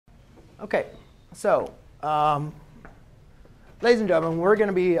OK, so ladies and gentlemen, we're going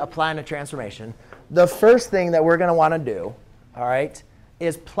to be applying a transformation. The first thing that we're going to want to do, all right,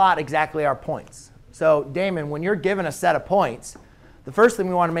 is plot exactly our points. So Damon, when you're given a set of points, the first thing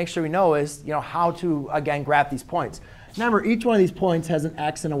we want to make sure we know is how to, again, graph these points. Remember, each one of these points has an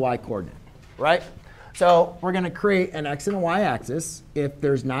x and a y coordinate, right? So we're going to create an x and a y axis if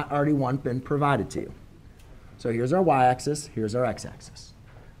there's not already one been provided to you. So here's our y-axis. Here's our x-axis,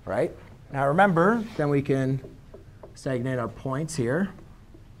 right? Now remember, then we can stagnate our points here.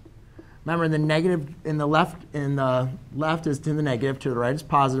 Remember, the negative in the left is to the negative, to the right is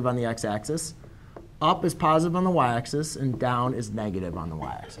positive on the x-axis. Up is positive on the y-axis, and down is negative on the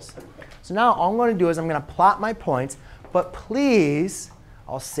y-axis. So now all I'm going to do is I'm going to plot my points. But please,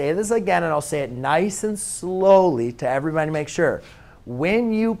 I'll say this again, and I'll say it nice and slowly to everybody to make sure.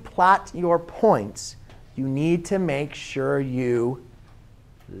 When you plot your points, you need to make sure you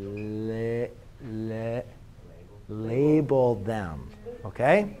label them.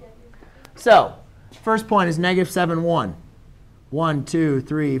 OK? So first point is negative 7, 1. 1, 2,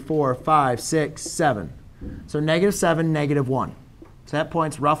 3, 4, 5, 6, 7. So negative 7, negative 1. So that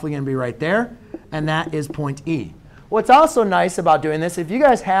point's roughly going to be right there. And that is point E. What's also nice about doing this, if you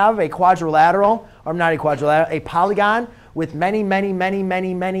guys have a quadrilateral, or not a quadrilateral, a polygon with many, many, many,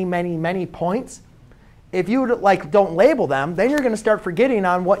 many, many, many, many points, if you don't label them, then you're going to start forgetting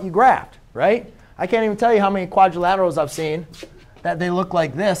on what you graphed, right? I can't even tell you how many quadrilaterals I've seen that they look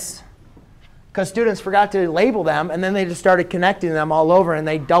like this because students forgot to label them, and then they just started connecting them all over, and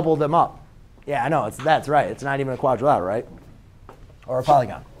they doubled them up. Yeah, I know. That's right. It's not even a quadrilateral, right? Or a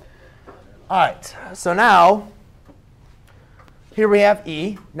polygon. All right. So now, here we have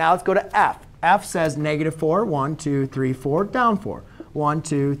E. Now let's go to F. F says negative 4, 1, 2, 3, 4, down 4. 1,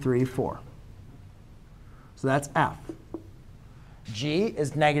 2, 3, 4. So that's F. G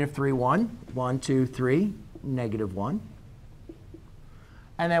is negative 3, 1. 1, 2, 3, negative 1.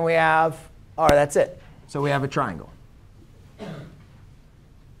 And then we have, all right, that's it. So we have a triangle.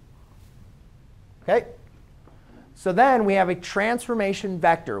 OK? So then we have a transformation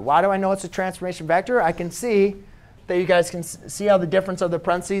vector. Why do I know it's a transformation vector? I can see that you guys can see how the difference of the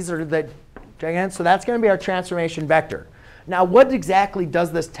parentheses or the giant. So that's going to be our transformation vector. Now, what exactly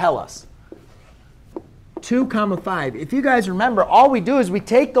does this tell us? 2, 5. If you guys remember, all we do is we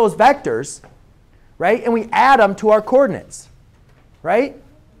take those vectors, right, and we add them to our coordinates, right?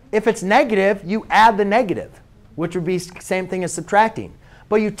 If it's negative, you add the negative, which would be the same thing as subtracting.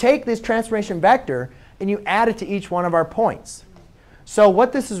 But you take this transformation vector and you add it to each one of our points. So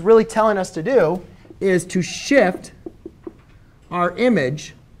what this is really telling us to do is to shift our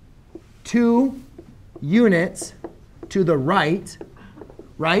image 2 units to the right,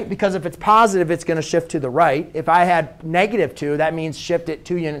 right? Because if it's positive, it's going to shift to the right. If I had negative 2, that means shift it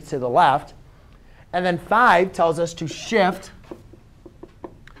 2 units to the left. And then 5 tells us to shift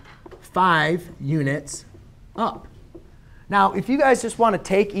 5 units up. Now, if you guys just want to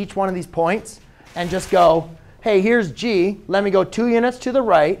take each one of these points and just go, hey, here's G. Let me go 2 units to the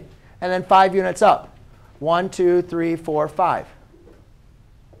right, and then 5 units up. 1, 2, 3, 4, 5.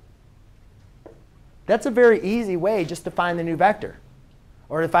 That's a very easy way just to find the new vector,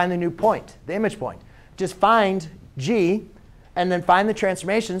 or to find the new point, the image point. Just find G, and then find the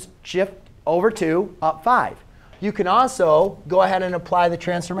transformations, shift over 2, up 5. You can also go ahead and apply the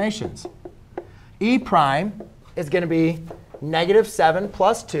transformations. E prime is going to be negative 7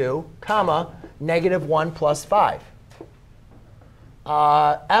 plus 2, comma, negative 1 plus 5.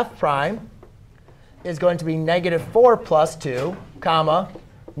 F prime is going to be negative 4 plus 2, comma,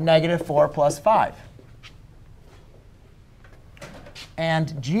 negative 4 plus 5.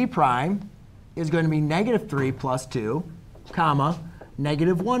 And G prime is going to be negative 3 plus 2, comma,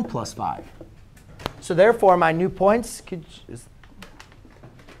 negative 1 plus 5. So therefore, my new points, could you just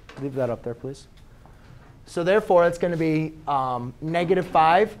leave that up there, please? So therefore, it's going to be negative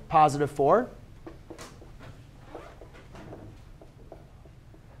 5, positive 4.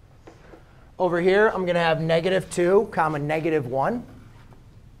 Over here, I'm going to have negative 2, comma, negative 1.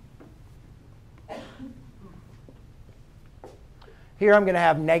 Here, I'm going to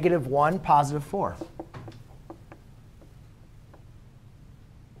have negative 1, positive 4.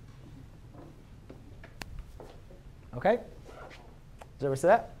 OK? Does everybody see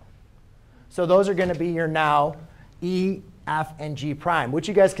that? So those are going to be your now E, F, and G prime, which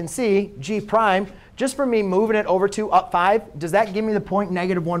you guys can see, G prime, just for me moving it over to up 5, does that give me the point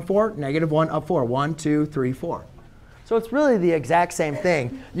negative 1, 4? Negative 1, up 4. 1, 2, 3, 4. So it's really the exact same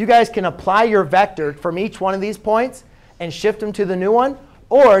thing. You guys can apply your vector from each one of these points and shift them to the new one.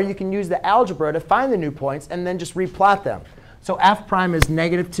 Or you can use the algebra to find the new points and then just replot them. So f prime is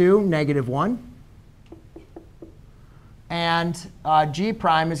 -2, -1. And g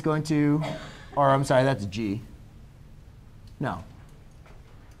prime is going to, or I'm sorry, that's g. No.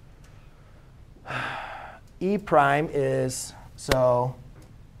 E prime is, so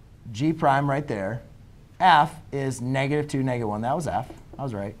g prime right there. F is -2, -1. That was f. I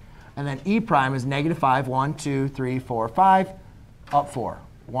was right. And then E prime is -5, 1, 2, 3, 4, 5, up 4.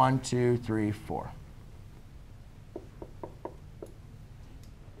 1, 2, 3, 4.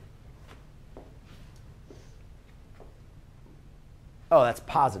 Oh, that's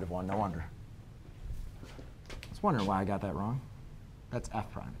 +1. No wonder. I was wondering why I got that wrong. That's f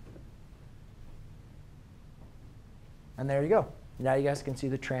prime. And there you go. Now you guys can see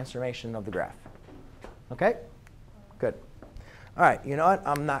the transformation of the graph. OK? Good. All right. You know what?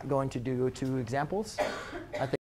 I'm not going to do 2 examples. I think